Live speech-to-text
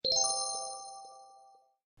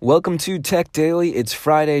Welcome to Tech Daily. It's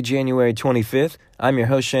Friday, January 25th. I'm your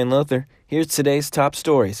host, Shane Lothar. Here's today's top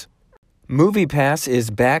stories. MoviePass is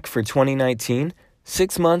back for 2019,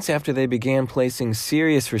 6 months after they began placing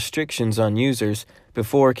serious restrictions on users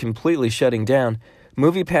before completely shutting down.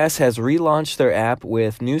 MoviePass has relaunched their app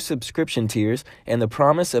with new subscription tiers and the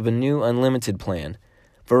promise of a new unlimited plan.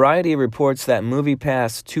 Variety reports that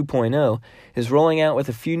MoviePass 2.0 is rolling out with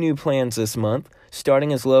a few new plans this month,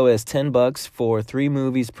 starting as low as $10 for 3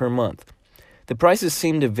 movies per month. The prices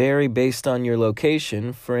seem to vary based on your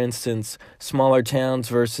location, for instance, smaller towns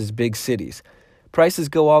versus big cities. Prices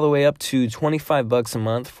go all the way up to $25 a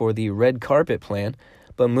month for the red carpet plan,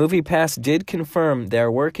 but MoviePass did confirm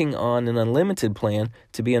they're working on an unlimited plan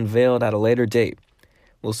to be unveiled at a later date.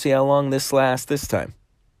 We'll see how long this lasts this time.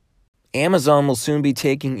 Amazon will soon be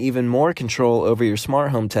taking even more control over your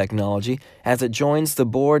smart home technology as it joins the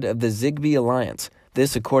board of the Zigbee Alliance,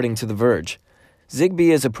 this according to The Verge.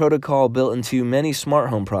 Zigbee is a protocol built into many smart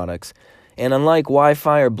home products, and unlike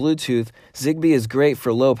Wi-Fi or Bluetooth, Zigbee is great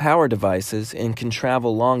for low-power devices and can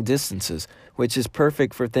travel long distances, which is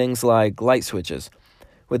perfect for things like light switches.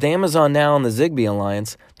 With Amazon now in the Zigbee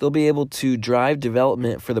Alliance, they'll be able to drive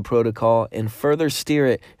development for the protocol and further steer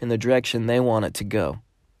it in the direction they want it to go.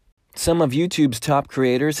 Some of YouTube's top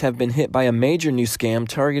creators have been hit by a major new scam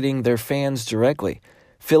targeting their fans directly.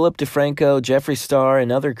 Philip DeFranco, Jeffree Star, and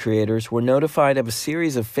other creators were notified of a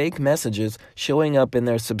series of fake messages showing up in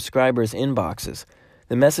their subscribers' inboxes.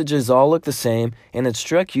 The messages all look the same, and it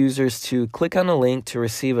struck users to click on a link to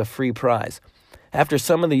receive a free prize. After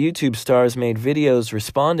some of the YouTube stars made videos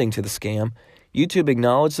responding to the scam, YouTube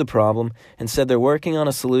acknowledged the problem and said they're working on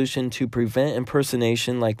a solution to prevent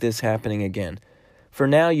impersonation like this happening again. For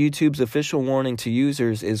now, YouTube's official warning to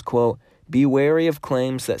users is, quote, "Be wary of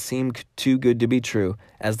claims that seem too good to be true,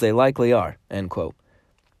 as they likely are," end quote.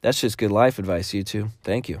 That's just good life advice, YouTube.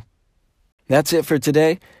 Thank you. That's it for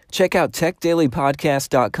today. Check out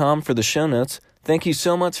techdailypodcast.com for the show notes. Thank you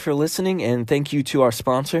so much for listening, and thank you to our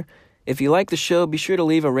sponsor. If you like the show, be sure to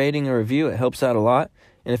leave a rating or review. It helps out a lot.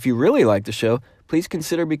 And if you really like the show, please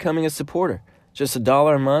consider becoming a supporter. Just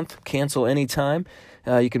 $1 a month, cancel anytime.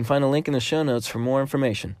 You can find a link in the show notes for more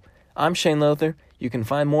information. I'm Shane Lothar. You can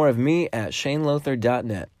find more of me at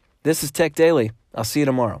shanelothar.net. This is Tech Daily. I'll see you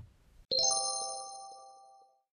tomorrow.